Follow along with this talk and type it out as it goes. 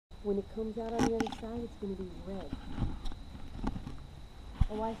When it comes out on the other side, it's going to be red.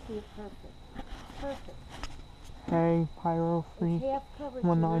 Oh, I see it perfect. Perfect. Hey, Pyro Freak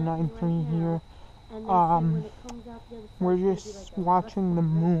 1993 here. And when it comes out the other side, We're it's just like watching the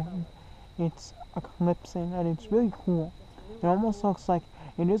moon. It's eclipsing and it's really cool. It almost looks like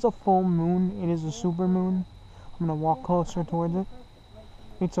it is a full moon. It is a super moon. I'm gonna walk closer towards it.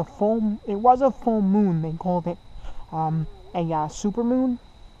 It was a full moon. They called it a super moon,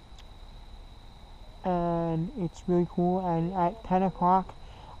 and it's really cool. And at 10 o'clock,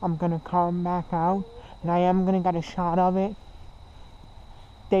 I'm gonna come back out, and I am gonna get a shot of it.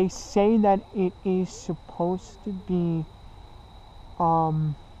 They say that it is supposed to be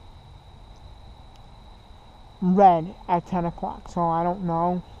red at 10 o'clock, so I don't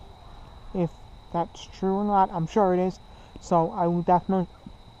know if that's true or not. I'm sure it is, so I will definitely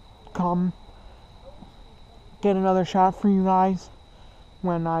come get another shot for you guys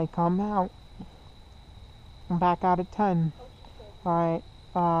when I come out. I'm back out at 10. Alright,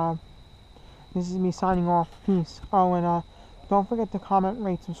 this is me signing off. Peace. Oh, and don't forget to comment,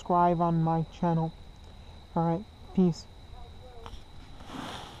 rate, subscribe on my channel. Alright, peace.